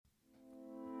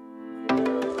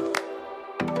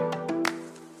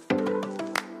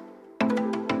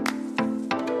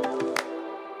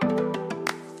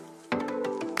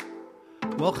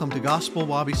Welcome to Gospel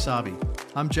Wabi Sabi.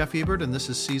 I'm Jeff Ebert, and this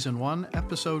is Season 1,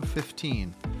 Episode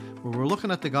 15, where we're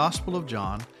looking at the Gospel of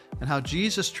John and how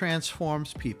Jesus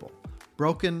transforms people,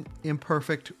 broken,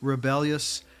 imperfect,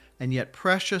 rebellious, and yet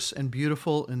precious and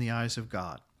beautiful in the eyes of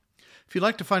God. If you'd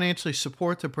like to financially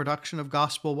support the production of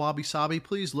Gospel Wabi Sabi,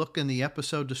 please look in the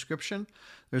episode description.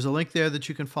 There's a link there that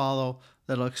you can follow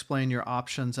that'll explain your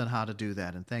options and how to do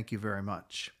that, and thank you very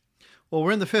much. Well,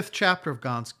 we're in the 5th chapter of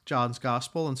John's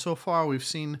Gospel, and so far we've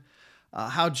seen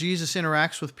how Jesus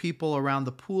interacts with people around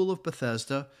the pool of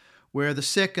Bethesda, where the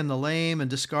sick and the lame and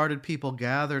discarded people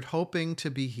gathered, hoping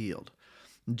to be healed.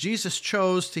 Jesus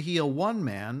chose to heal one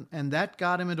man, and that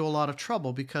got him into a lot of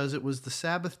trouble because it was the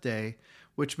Sabbath day,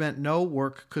 which meant no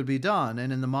work could be done,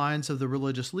 and in the minds of the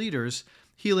religious leaders,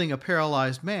 healing a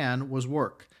paralyzed man was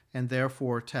work, and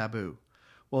therefore taboo.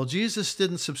 Well, Jesus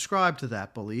didn't subscribe to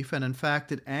that belief, and in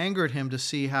fact, it angered him to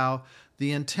see how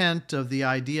the intent of the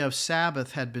idea of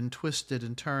Sabbath had been twisted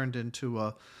and turned into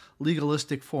a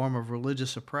legalistic form of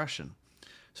religious oppression.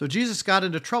 So Jesus got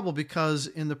into trouble because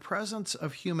in the presence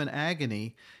of human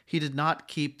agony, he did not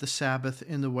keep the Sabbath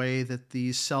in the way that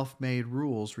these self-made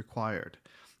rules required.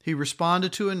 He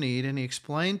responded to a need, and he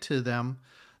explained to them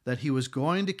that he was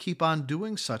going to keep on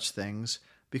doing such things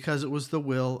because it was the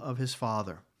will of his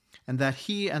Father, and that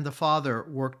he and the Father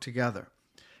worked together.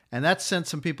 And that sent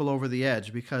some people over the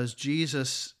edge because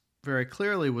Jesus very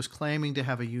clearly was claiming to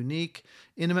have a unique,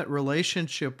 intimate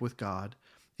relationship with God,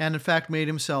 and in fact made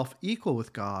himself equal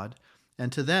with God,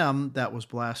 and to them that was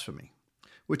blasphemy,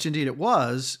 which indeed it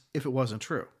was if it wasn't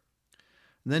true.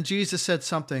 And then Jesus said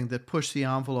something that pushed the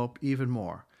envelope even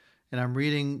more. And I'm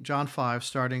reading John 5,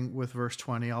 starting with verse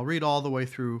 20. I'll read all the way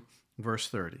through verse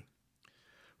 30.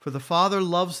 For the Father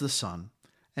loves the Son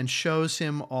and shows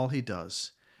him all he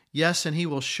does. Yes, and he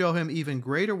will show him even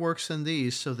greater works than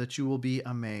these, so that you will be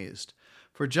amazed.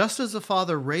 For just as the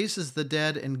Father raises the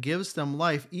dead and gives them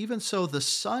life, even so the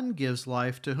Son gives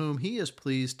life to whom he is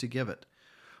pleased to give it.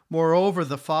 Moreover,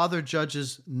 the Father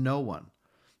judges no one,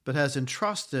 but has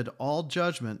entrusted all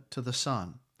judgment to the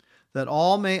Son, that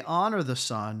all may honor the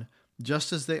Son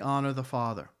just as they honor the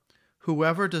Father.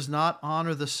 Whoever does not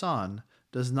honor the Son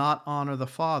does not honor the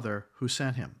Father who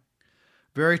sent him.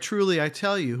 Very truly I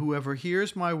tell you, whoever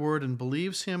hears my word and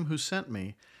believes him who sent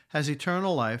me has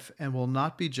eternal life and will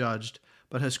not be judged,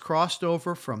 but has crossed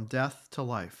over from death to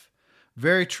life.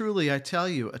 Very truly I tell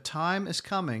you, a time is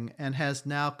coming and has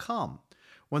now come,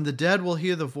 when the dead will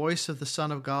hear the voice of the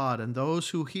Son of God, and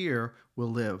those who hear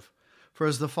will live. For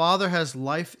as the Father has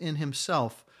life in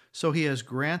himself, so he has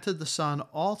granted the Son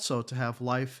also to have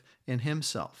life in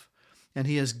himself. And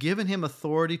he has given him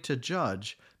authority to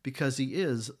judge, because he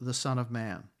is the Son of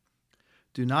Man.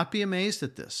 Do not be amazed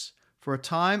at this, for a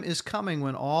time is coming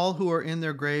when all who are in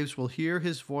their graves will hear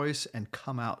his voice and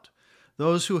come out.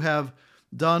 Those who have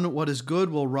done what is good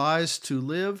will rise to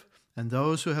live, and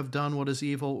those who have done what is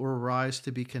evil will rise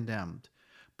to be condemned.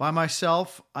 By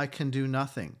myself I can do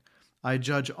nothing. I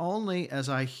judge only as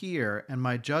I hear, and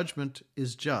my judgment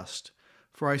is just,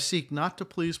 for I seek not to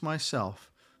please myself,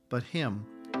 but him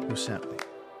who sent me.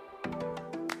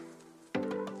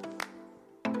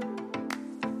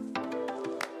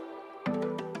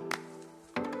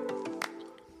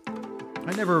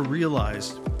 I never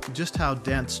realized just how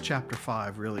dense chapter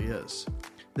 5 really is.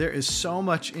 There is so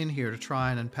much in here to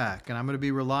try and unpack, and I'm going to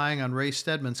be relying on Ray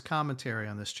Stedman's commentary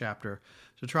on this chapter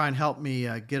to try and help me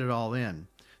get it all in.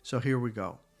 So here we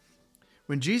go.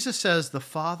 When Jesus says the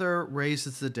Father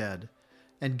raises the dead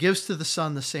and gives to the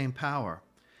Son the same power,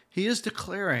 he is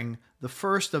declaring the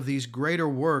first of these greater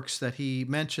works that he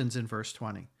mentions in verse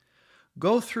 20.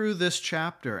 Go through this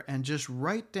chapter and just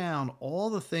write down all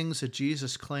the things that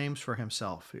Jesus claims for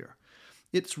himself here.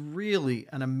 It's really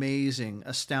an amazing,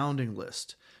 astounding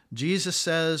list. Jesus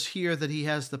says here that he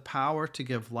has the power to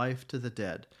give life to the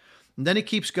dead. And then he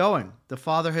keeps going. The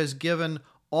Father has given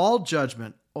all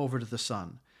judgment over to the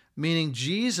Son, meaning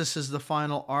Jesus is the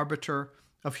final arbiter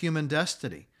of human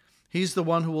destiny. He's the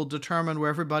one who will determine where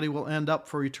everybody will end up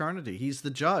for eternity. He's the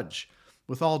judge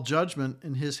with all judgment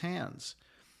in his hands.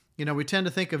 You know, we tend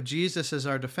to think of Jesus as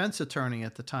our defense attorney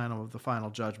at the time of the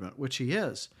final judgment, which he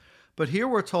is. But here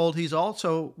we're told he's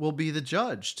also will be the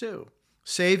judge too.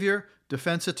 Savior,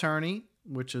 defense attorney,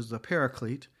 which is the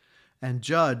paraclete, and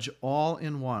judge all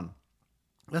in one.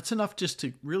 That's enough just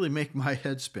to really make my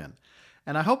head spin.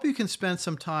 And I hope you can spend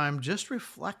some time just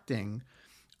reflecting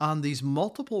on these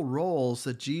multiple roles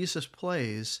that Jesus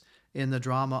plays in the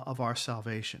drama of our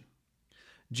salvation.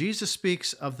 Jesus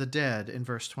speaks of the dead in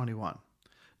verse 21.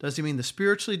 Does he mean the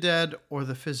spiritually dead or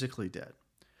the physically dead?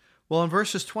 Well, in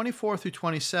verses 24 through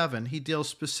 27, he deals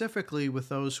specifically with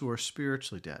those who are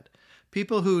spiritually dead,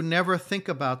 People who never think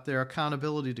about their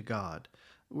accountability to God.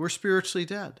 We're spiritually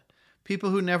dead.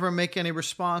 People who never make any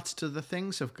response to the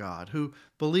things of God, who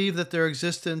believe that their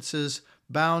existence is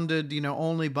bounded,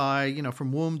 only by,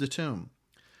 from womb to tomb.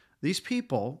 These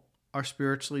people are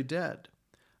spiritually dead.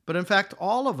 But in fact,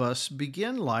 all of us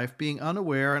begin life being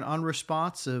unaware and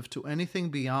unresponsive to anything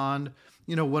beyond,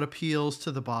 what appeals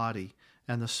to the body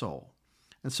and the soul.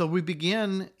 And so we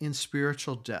begin in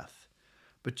spiritual death.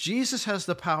 But Jesus has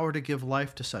the power to give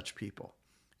life to such people.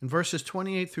 In verses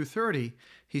 28 through 30,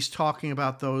 he's talking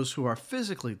about those who are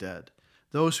physically dead,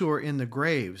 those who are in the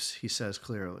graves, he says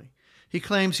clearly. He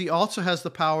claims he also has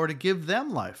the power to give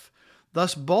them life.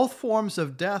 Thus, both forms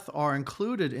of death are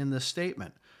included in this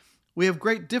statement. We have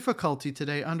great difficulty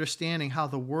today understanding how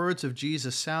the words of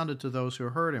Jesus sounded to those who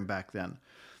heard him back then.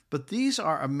 But these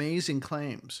are amazing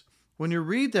claims. When you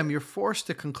read them, you're forced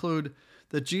to conclude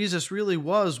that Jesus really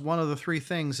was one of the three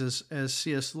things as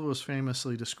C.S. Lewis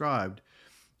famously described.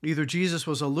 Either Jesus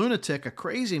was a lunatic, a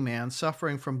crazy man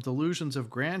suffering from delusions of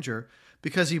grandeur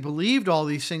because he believed all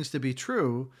these things to be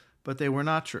true, but they were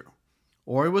not true.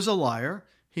 Or he was a liar.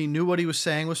 He knew what he was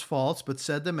saying was false, but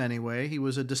said them anyway. He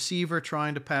was a deceiver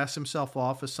trying to pass himself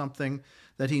off as something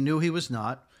that he knew he was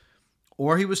not.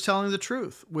 Or he was telling the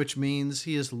truth, which means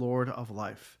he is Lord of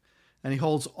life. And he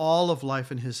holds all of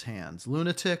life in his hands.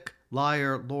 Lunatic,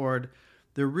 liar, Lord,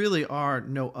 there really are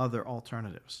no other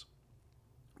alternatives.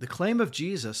 The claim of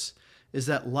Jesus is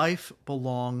that life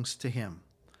belongs to him.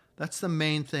 That's the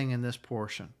main thing in this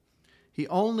portion. He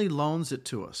only loans it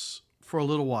to us for a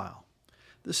little while.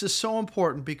 This is so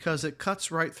important because it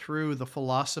cuts right through the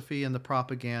philosophy and the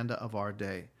propaganda of our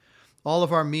day. All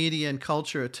of our media and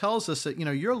culture, it tells us that,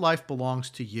 your life belongs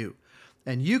to you,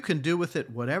 and you can do with it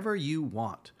whatever you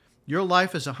want. Your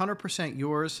life is 100%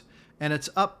 yours, and it's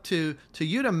up to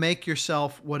you to make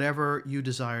yourself whatever you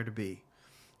desire to be.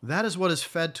 That is what is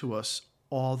fed to us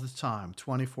all the time,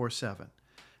 24/7.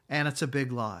 And it's a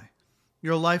big lie.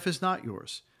 Your life is not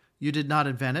yours. You did not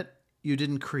invent it. You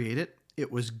didn't create it.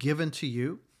 It was given to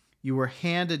you. You were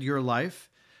handed your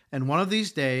life. And one of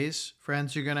these days,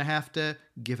 friends, you're going to have to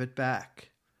give it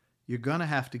back. You're going to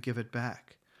have to give it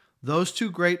back. Those two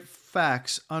great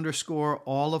facts underscore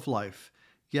all of life,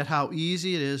 yet how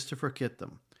easy it is to forget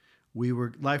them.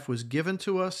 Life was given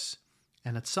to us,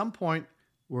 and at some point,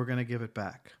 we're going to give it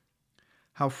back.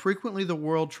 How frequently the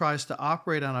world tries to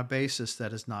operate on a basis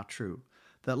that is not true,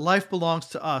 that life belongs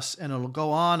to us and it'll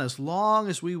go on as long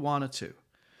as we want it to.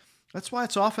 That's why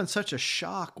it's often such a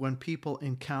shock when people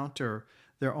encounter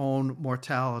their own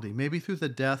mortality, maybe through the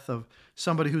death of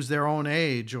somebody who's their own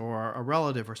age or a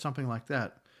relative or something like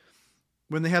that.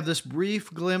 When they have this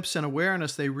brief glimpse and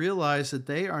awareness, they realize that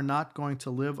they are not going to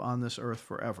live on this earth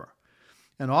forever.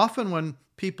 And often when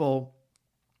people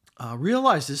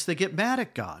realize this, they get mad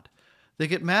at God. They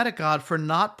get mad at God for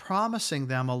not promising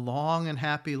them a long and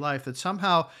happy life, that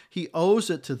somehow he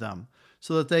owes it to them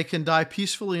so that they can die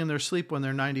peacefully in their sleep when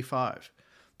they're 95.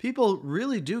 People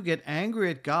really do get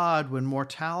angry at God when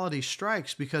mortality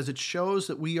strikes because it shows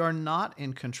that we are not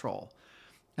in control.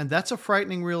 And that's a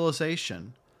frightening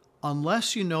realization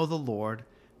unless you know the Lord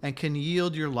and can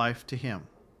yield your life to him.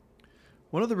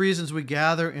 One of the reasons we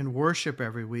gather in worship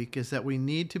every week is that we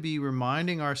need to be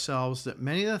reminding ourselves that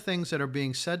many of the things that are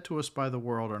being said to us by the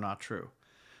world are not true.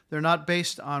 They're not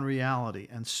based on reality,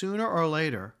 and sooner or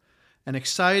later, an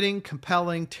exciting,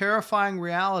 compelling, terrifying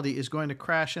reality is going to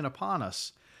crash in upon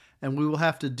us, and we will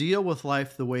have to deal with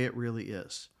life the way it really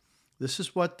is. This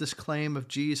is what this claim of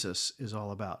Jesus is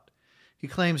all about. He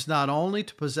claims not only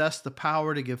to possess the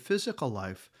power to give physical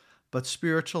life, but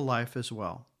spiritual life as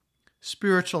well.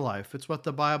 Spiritual life, it's what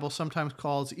the Bible sometimes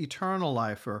calls eternal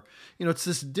life, or, it's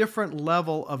this different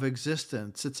level of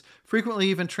existence. It's frequently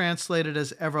even translated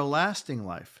as everlasting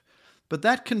life. But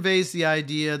that conveys the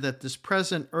idea that this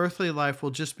present earthly life will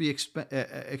just be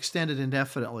extended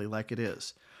indefinitely like it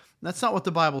is. And that's not what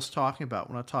the Bible's talking about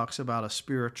when it talks about a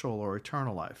spiritual or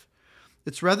eternal life.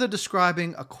 It's rather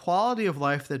describing a quality of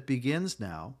life that begins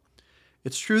now.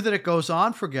 It's true that it goes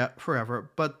on forever,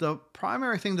 but the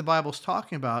primary thing the Bible's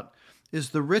talking about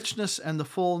is the richness and the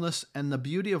fullness and the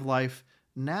beauty of life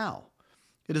now.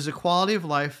 It is a quality of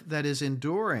life that is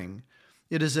enduring.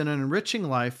 It is an enriching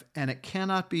life, and it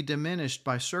cannot be diminished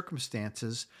by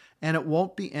circumstances, and it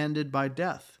won't be ended by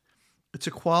death. It's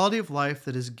a quality of life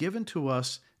that is given to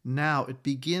us now. It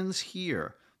begins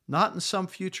here, not in some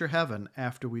future heaven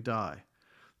after we die.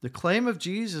 The claim of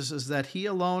Jesus is that he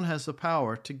alone has the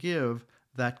power to give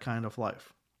that kind of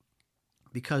life.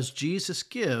 Because Jesus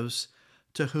gives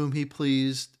to whom he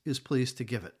is pleased to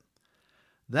give it.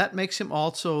 That makes him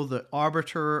also the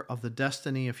arbiter of the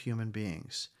destiny of human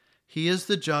beings. He is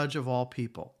the judge of all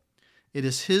people. It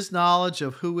is his knowledge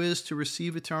of who is to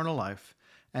receive eternal life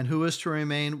and who is to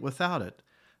remain without it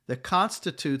that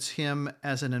constitutes him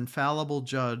as an infallible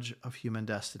judge of human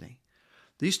destiny.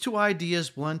 These two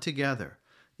ideas blend together.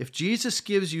 If Jesus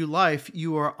gives you life,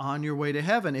 you are on your way to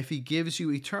heaven. If he gives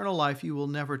you eternal life, you will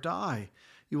never die.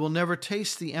 You will never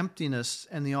taste the emptiness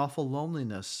and the awful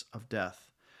loneliness of death.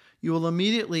 You will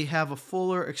immediately have a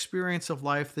fuller experience of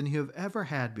life than you have ever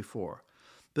had before,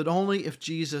 but only if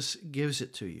Jesus gives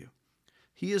it to you.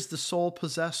 He is the sole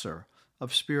possessor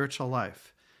of spiritual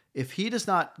life. If he does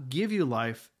not give you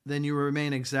life, then you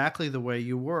remain exactly the way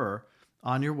you were,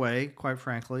 on your way, quite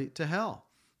frankly, to hell,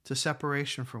 to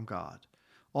separation from God.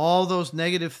 All those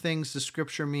negative things the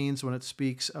Scripture means when it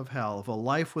speaks of hell, of a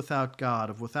life without God,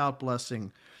 of without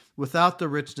blessing, without the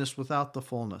richness, without the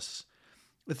fullness.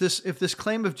 If this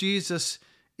claim of Jesus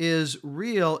is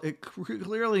real, it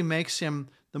clearly makes him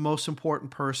the most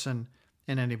important person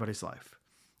in anybody's life.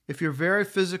 If your very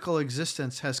physical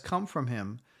existence has come from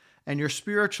him and your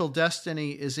spiritual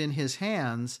destiny is in his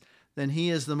hands, then he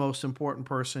is the most important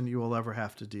person you will ever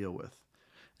have to deal with.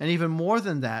 And even more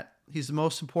than that, he's the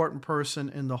most important person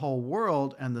in the whole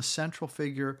world and the central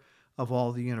figure of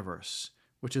all the universe,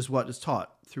 which is what is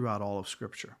taught throughout all of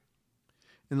Scripture.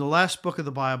 In the last book of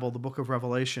the Bible, the book of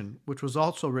Revelation, which was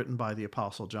also written by the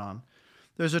Apostle John,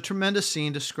 there's a tremendous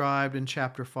scene described in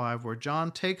chapter 5 where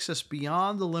John takes us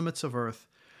beyond the limits of earth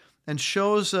and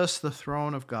shows us the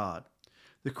throne of God.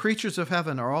 The creatures of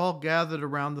heaven are all gathered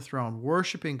around the throne,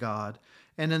 worshiping God,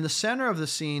 and in the center of the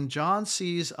scene, John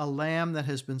sees a lamb that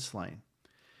has been slain.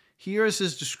 Here is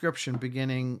his description,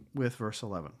 beginning with verse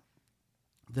 11.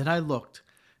 Then I looked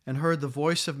and heard the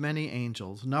voice of many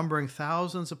angels, numbering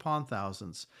thousands upon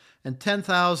thousands, and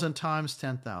 10,000 times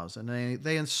 10,000.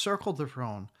 They encircled the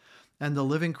throne, and the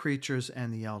living creatures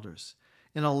and the elders.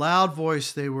 In a loud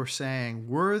voice they were saying,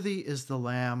 "Worthy is the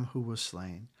Lamb who was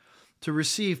slain, to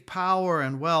receive power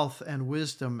and wealth and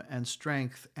wisdom and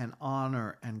strength and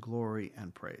honor and glory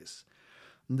and praise."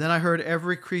 And then I heard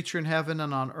every creature in heaven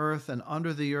and on earth and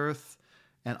under the earth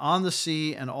and on the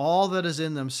sea and all that is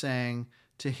in them saying,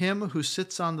 "To him who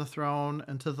sits on the throne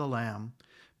and to the Lamb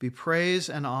be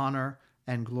praise and honor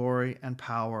and glory and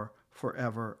power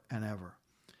forever and ever."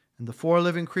 And the four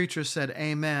living creatures said,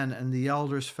 "Amen," and the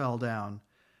elders fell down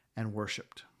and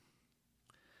worshipped.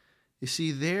 You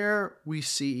see, there we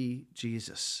see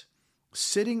Jesus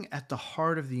sitting at the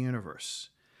heart of the universe.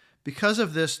 Because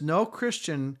of this, no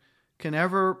Christian can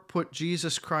ever put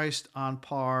Jesus Christ on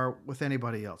par with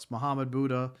anybody else. Muhammad,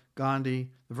 Buddha,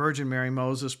 Gandhi, the Virgin Mary,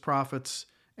 Moses, prophets,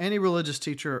 any religious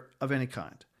teacher of any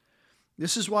kind.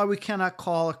 This is why we cannot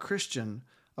call a Christian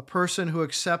a person who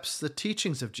accepts the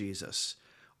teachings of Jesus,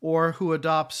 or who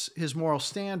adopts his moral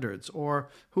standards,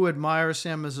 or who admires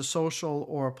him as a social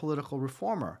or a political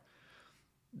reformer.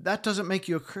 That doesn't make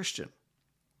you a Christian.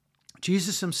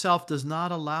 Jesus himself does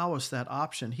not allow us that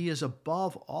option. He is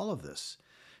above all of this.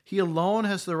 He alone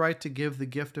has the right to give the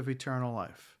gift of eternal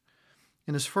life.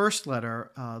 In his first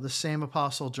letter, the same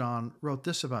Apostle John wrote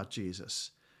this about Jesus.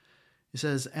 He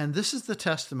says, "And this is the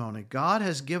testimony. God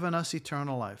has given us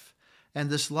eternal life,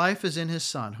 and this life is in his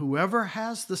Son. Whoever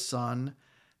has the Son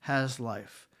has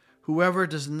life. Whoever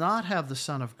does not have the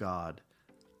Son of God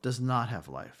does not have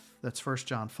life." That's 1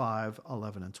 John 5,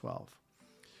 11, and 12.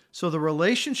 So the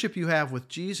relationship you have with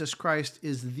Jesus Christ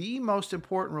is the most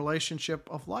important relationship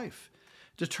of life.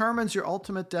 It determines your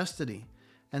ultimate destiny.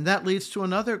 And that leads to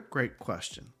another great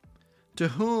question. To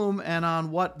whom and on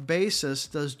what basis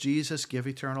does Jesus give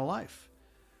eternal life?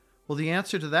 Well, the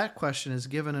answer to that question is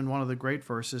given in one of the great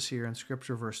verses here in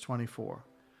Scripture, verse 24.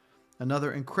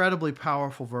 Another incredibly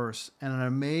powerful verse and an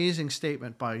amazing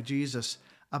statement by Jesus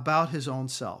about his own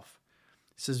self.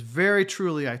 It says, "Very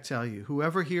truly I tell you,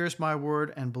 whoever hears my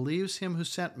word and believes him who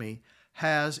sent me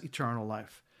has eternal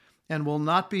life, and will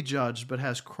not be judged, but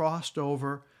has crossed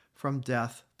over from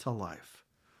death to life."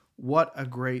 What a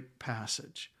great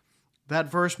passage.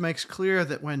 That verse makes clear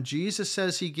that when Jesus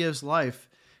says he gives life,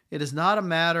 it is not a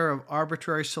matter of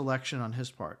arbitrary selection on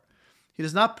his part. He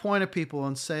does not point at people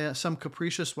and say some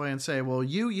capricious way and say, "Well,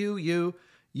 you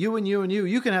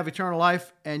can have eternal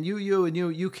life, and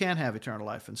you can't have eternal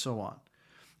life," and so on.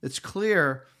 It's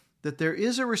clear that there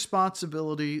is a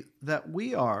responsibility that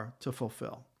we are to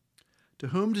fulfill. To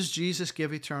whom does Jesus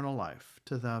give eternal life?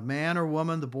 To the man or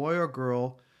woman, the boy or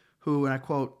girl, who, and I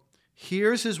quote,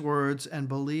 "hears his words and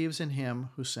believes in him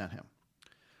who sent him."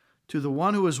 To the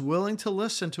one who is willing to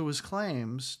listen to his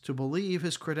claims, to believe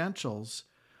his credentials,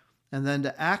 and then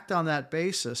to act on that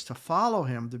basis, to follow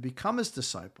him, to become his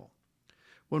disciple.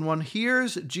 When one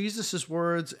hears Jesus'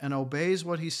 words and obeys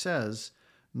what he says,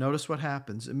 notice what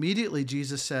happens. Immediately,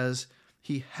 Jesus says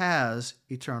he has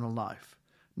eternal life.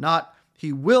 Not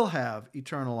he will have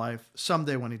eternal life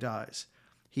someday when he dies.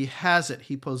 He has it.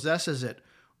 He possesses it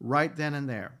right then and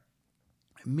there.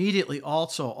 Immediately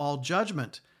also, all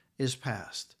judgment is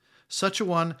past. Such a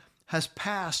one has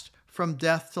passed from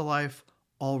death to life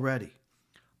already.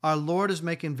 Our Lord is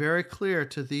making very clear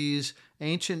to these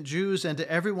ancient Jews and to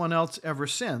everyone else ever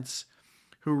since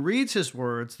who reads his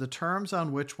words the terms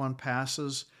on which one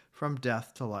passes from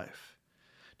death to life.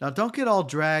 Now, don't get all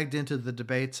dragged into the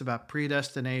debates about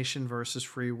predestination versus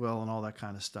free will and all that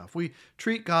kind of stuff. We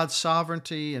treat God's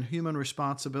sovereignty and human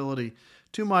responsibility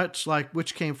too much like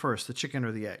which came first, the chicken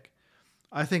or the egg.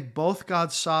 I think both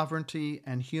God's sovereignty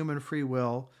and human free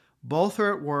will, both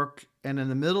are at work, and in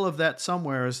the middle of that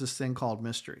somewhere is this thing called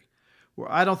mystery,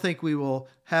 where I don't think we will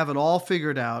have it all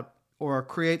figured out or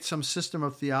create some system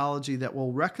of theology that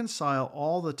will reconcile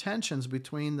all the tensions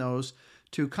between those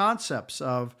two concepts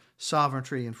of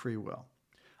sovereignty and free will.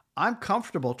 I'm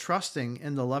comfortable trusting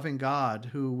in the loving God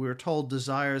who we're told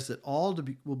desires that all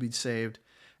will be saved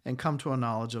and come to a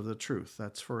knowledge of the truth.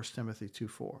 That's 1 Timothy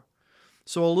 2:4.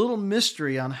 So a little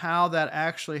mystery on how that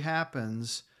actually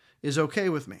happens is okay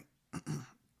with me.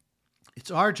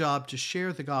 It's our job to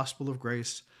share the gospel of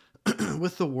grace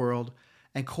with the world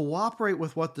and cooperate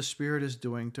with what the Spirit is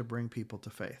doing to bring people to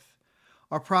faith.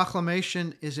 Our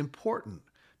proclamation is important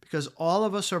because all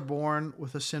of us are born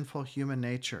with a sinful human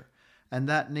nature, and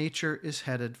that nature is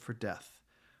headed for death.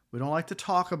 We don't like to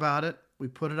talk about it. We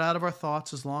put it out of our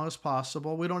thoughts as long as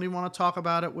possible. We don't even want to talk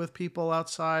about it with people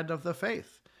outside of the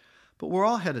faith. But we're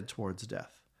all headed towards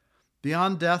death.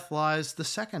 Beyond death lies the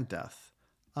second death,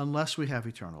 unless we have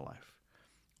eternal life.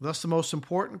 Thus, the most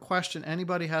important question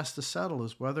anybody has to settle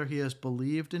is whether he has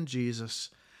believed in Jesus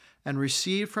and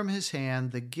received from his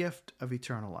hand the gift of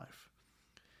eternal life.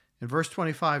 In verse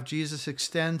 25, Jesus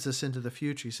extends this into the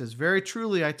future. He says, "Very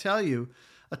truly, I tell you,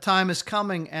 a time is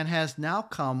coming and has now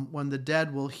come when the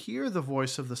dead will hear the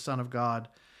voice of the Son of God,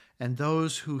 and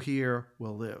those who hear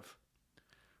will live."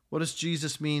 What does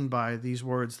Jesus mean by these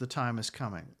words, "the time is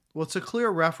coming"? Well, it's a clear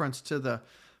reference to the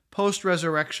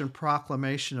post-resurrection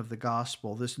proclamation of the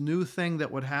gospel, this new thing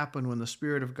that would happen when the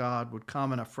Spirit of God would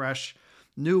come in a fresh,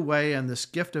 new way, and this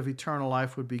gift of eternal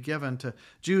life would be given to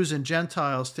Jews and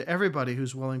Gentiles, to everybody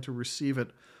who's willing to receive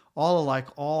it, all alike,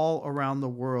 all around the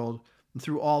world, and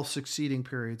through all succeeding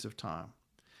periods of time.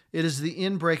 It is the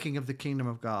inbreaking of the kingdom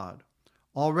of God.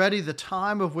 Already the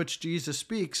time of which Jesus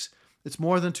speaks, it's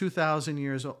more than 2,000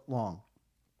 years long.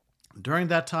 During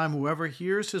that time, whoever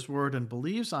hears his word and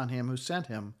believes on him who sent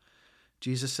him,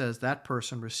 Jesus says that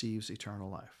person receives eternal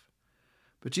life.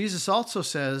 But Jesus also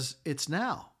says it's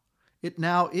now. It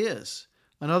now is.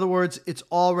 In other words, it's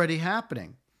already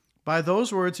happening. By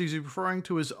those words, he's referring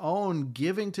to his own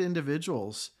giving to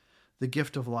individuals the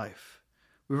gift of life.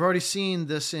 We've already seen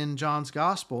this in John's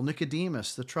gospel.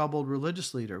 Nicodemus, the troubled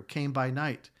religious leader, came by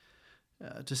night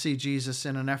to see Jesus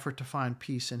in an effort to find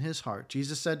peace in his heart.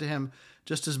 Jesus said to him,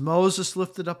 "Just as Moses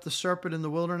lifted up the serpent in the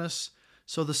wilderness,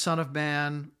 so the Son of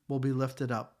Man will be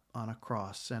lifted up on a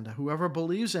cross, and whoever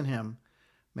believes in him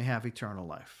may have eternal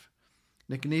life."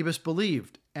 Nicodemus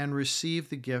believed and received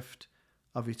the gift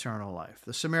of eternal life.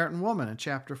 The Samaritan woman in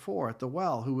chapter 4 at the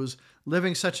well, who was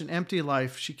living such an empty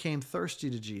life, she came thirsty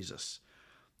to Jesus.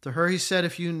 To her he said,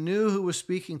 "If you knew who was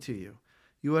speaking to you,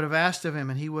 you would have asked of him,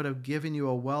 and he would have given you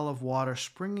a well of water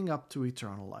springing up to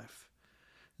eternal life."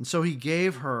 And so he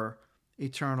gave her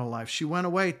eternal life. She went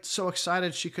away so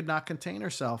excited she could not contain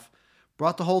herself,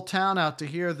 brought the whole town out to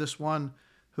hear this one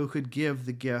who could give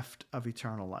the gift of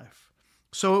eternal life.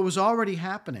 So it was already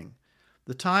happening.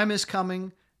 The time is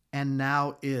coming, and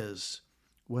now is,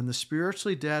 when the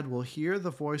spiritually dead will hear the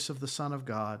voice of the Son of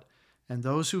God, and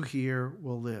those who hear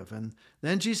will live. And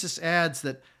then Jesus adds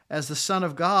that as the Son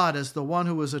of God, as the one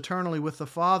who was eternally with the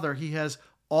Father, he has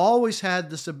always had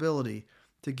this ability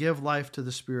to give life to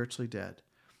the spiritually dead.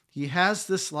 He has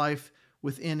this life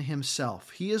within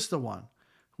himself. He is the one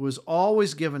who has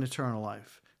always given eternal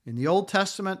life. In the Old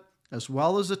Testament, as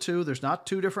well as the two, there's not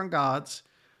two different gods.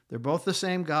 They're both the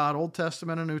same God, Old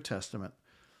Testament and New Testament.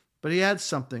 But he adds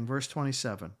something, verse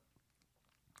 27.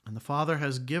 "And the Father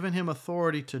has given him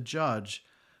authority to judge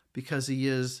because he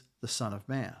is the Son of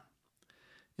Man."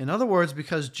 In other words,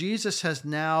 because Jesus has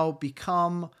now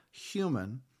become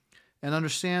human and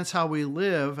understands how we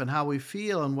live and how we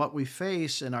feel and what we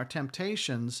face in our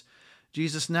temptations,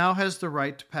 Jesus now has the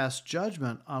right to pass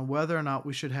judgment on whether or not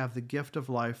we should have the gift of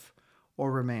life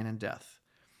or remain in death.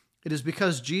 It is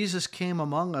because Jesus came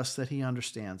among us that he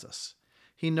understands us.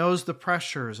 He knows the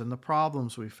pressures and the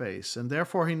problems we face, and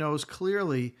therefore he knows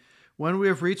clearly when we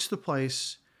have reached the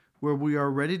place where we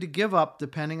are ready to give up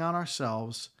depending on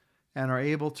ourselves and are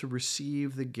able to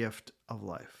receive the gift of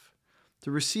life.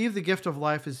 To receive the gift of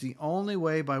life is the only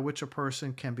way by which a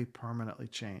person can be permanently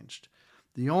changed.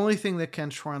 The only thing that can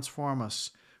transform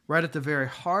us right at the very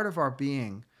heart of our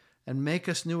being and make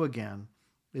us new again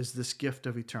is this gift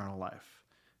of eternal life.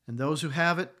 And those who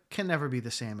have it can never be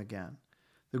the same again.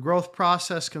 The growth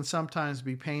process can sometimes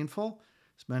be painful,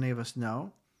 as many of us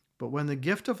know, but when the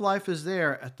gift of life is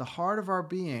there at the heart of our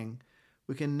being,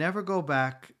 we can never go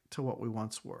back to what we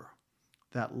once were.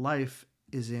 That life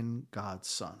is in God's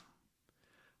Son.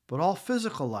 But all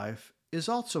physical life is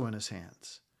also in his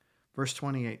hands. Verse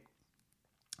 28,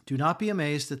 do not be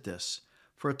amazed at this,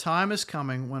 for a time is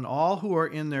coming when all who are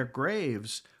in their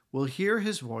graves will hear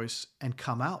his voice and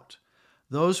come out.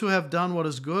 Those who have done what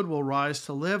is good will rise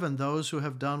to live, and those who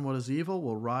have done what is evil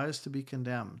will rise to be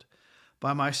condemned.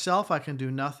 By myself I can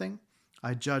do nothing.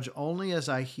 I judge only as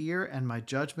I hear, and my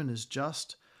judgment is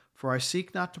just, for I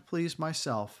seek not to please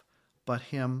myself, but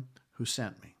him who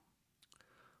sent me.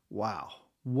 Wow,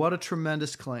 what a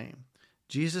tremendous claim.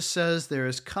 Jesus says there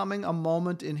is coming a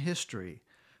moment in history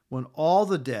when all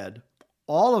the dead,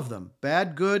 all of them,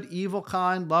 bad, good, evil,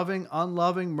 kind, loving,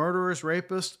 unloving, murderers,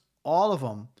 rapists, all of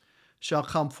them, shall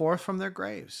come forth from their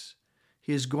graves.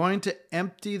 He is going to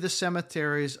empty the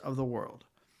cemeteries of the world.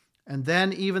 And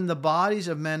then even the bodies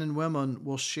of men and women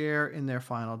will share in their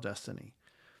final destiny.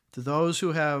 To those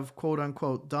who have, quote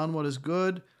unquote, done what is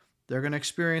good, they're going to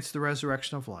experience the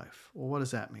resurrection of life. Well, what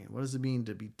does that mean? What does it mean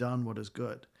to be done what is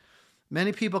good?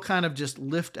 Many people kind of just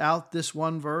lift out this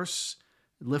one verse,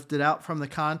 lift it out from the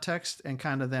context, and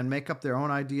kind of then make up their own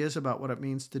ideas about what it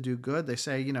means to do good. They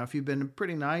say, if you've been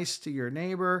pretty nice to your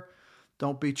neighbor,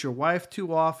 don't beat your wife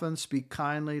too often, speak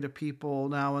kindly to people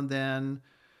now and then,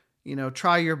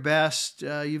 try your best.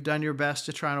 You've done your best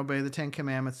to try and obey the Ten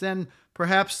Commandments. Then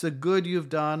perhaps the good you've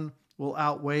done will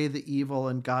outweigh the evil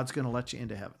and God's going to let you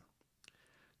into heaven.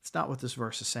 It's not what this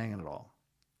verse is saying at all.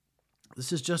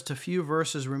 This is just a few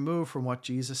verses removed from what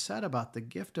Jesus said about the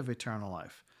gift of eternal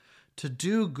life. To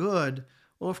do good,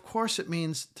 well, of course it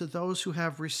means to those who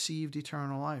have received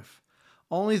eternal life.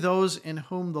 Only those in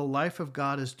whom the life of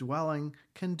God is dwelling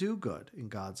can do good in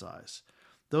God's eyes.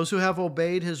 Those who have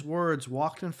obeyed his words,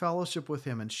 walked in fellowship with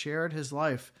him, and shared his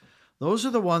life, those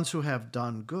are the ones who have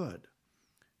done good.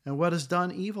 And what does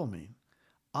done evil mean?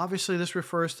 Obviously, this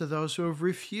refers to those who have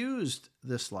refused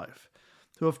this life,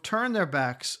 who have turned their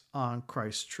backs on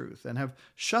Christ's truth and have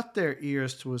shut their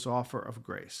ears to his offer of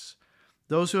grace.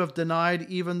 Those who have denied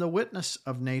even the witness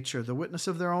of nature, the witness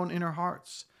of their own inner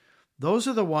hearts. Those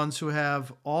are the ones who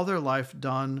have all their life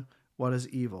done what is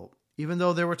evil, even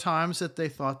though there were times that they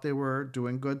thought they were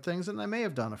doing good things, and they may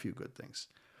have done a few good things.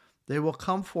 They will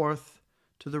come forth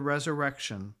to the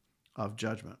resurrection of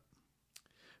judgment.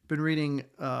 Been reading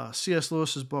C.S.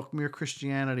 Lewis's book, Mere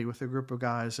Christianity, with a group of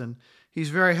guys, and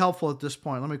he's very helpful at this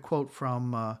point. Let me quote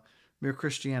from Mere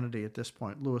Christianity at this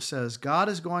point. Lewis says, God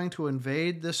is going to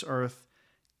invade this earth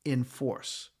in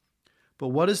force. But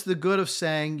what is the good of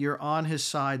saying you're on his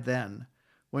side then,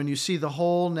 when you see the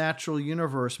whole natural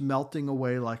universe melting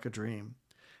away like a dream,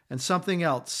 and something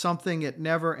else, something it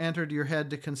never entered your head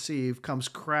to conceive, comes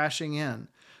crashing in,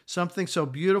 something so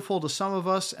beautiful to some of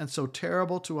us and so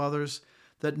terrible to others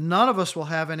that none of us will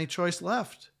have any choice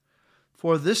left.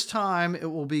 For this time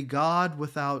it will be God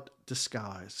without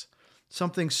disguise,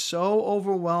 something so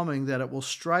overwhelming that it will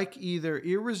strike either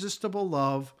irresistible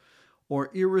love or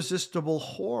irresistible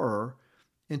horror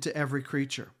into every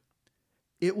creature.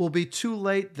 It will be too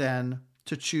late then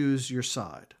to choose your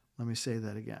side. Let me say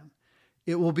that again.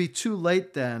 It will be too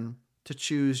late then to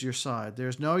choose your side.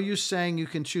 There's no use saying you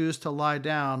can choose to lie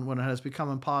down when it has become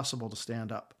impossible to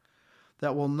stand up.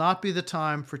 That will not be the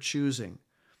time for choosing.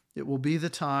 It will be the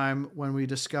time when we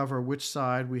discover which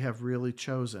side we have really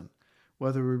chosen,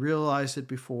 whether we realized it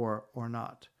before or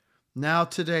not. Now,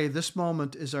 today, this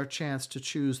moment is our chance to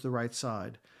choose the right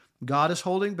side. God is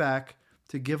holding back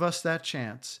to give us that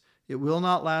chance. It will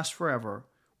not last forever.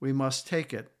 We must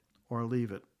take it or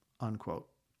leave it, unquote.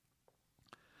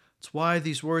 It's why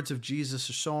these words of Jesus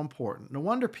are so important. No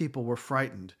wonder people were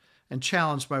frightened and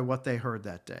challenged by what they heard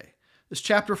that day. This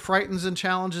chapter frightens and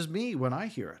challenges me when I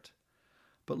hear it.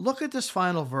 But look at this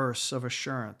final verse of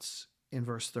assurance in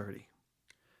verse 30.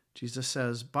 Jesus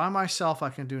says, by myself I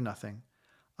can do nothing.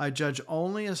 I judge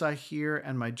only as I hear,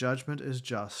 and my judgment is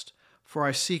just, for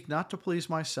I seek not to please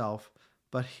myself,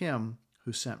 but him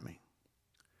who sent me.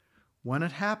 When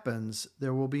it happens,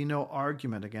 there will be no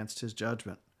argument against his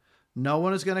judgment. No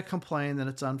one is going to complain that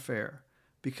it's unfair,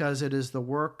 because it is the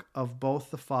work of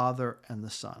both the Father and the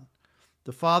Son.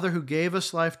 The Father who gave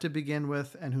us life to begin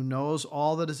with and who knows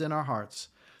all that is in our hearts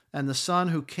and the Son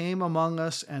who came among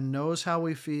us and knows how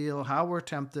we feel, how we're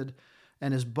tempted,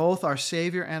 and is both our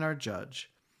Savior and our judge.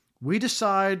 We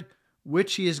decide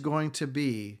which he is going to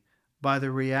be by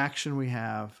the reaction we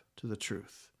have to the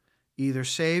truth. Either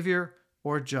Savior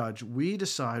or judge, we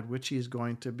decide which he is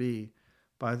going to be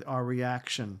by our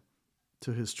reaction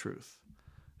to his truth.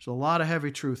 There's a lot of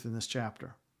heavy truth in this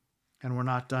chapter, and we're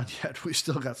not done yet. We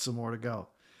still got some more to go.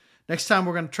 Next time,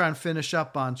 we're going to try and finish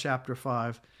up on chapter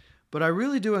 5, but I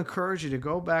really do encourage you to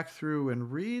go back through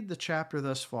and read the chapter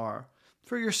thus far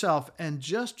for yourself and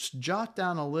just jot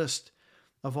down a list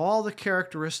of all the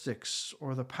characteristics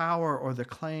or the power or the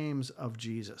claims of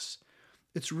Jesus.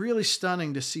 It's really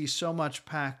stunning to see so much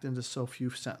packed into so few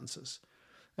sentences.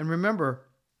 And remember,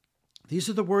 these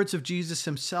are the words of Jesus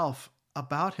himself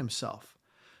about himself,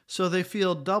 so they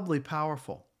feel doubly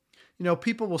powerful. You know,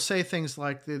 people will say things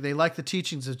like they like the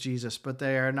teachings of Jesus, but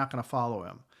they are not going to follow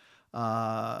him.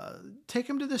 Take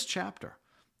them to this chapter.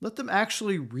 Let them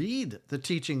actually read the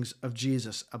teachings of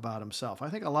Jesus about himself. I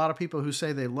think a lot of people who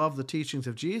say they love the teachings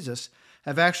of Jesus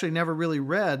have actually never really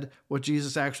read what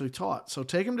Jesus actually taught. So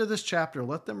take them to this chapter.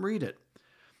 Let them read it.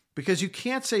 Because you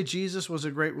can't say Jesus was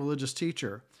a great religious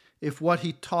teacher if what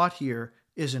he taught here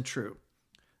isn't true.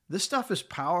 This stuff is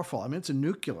powerful. I mean, it's a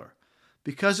nuclear.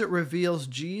 Because it reveals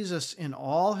Jesus in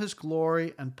all his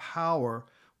glory and power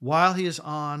while he is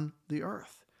on the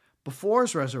earth, before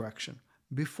his resurrection,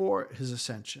 before his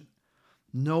ascension.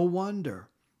 No wonder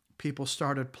people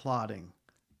started plotting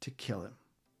to kill him.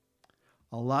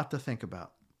 A lot to think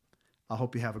about. I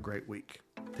hope you have a great week.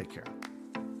 Take care.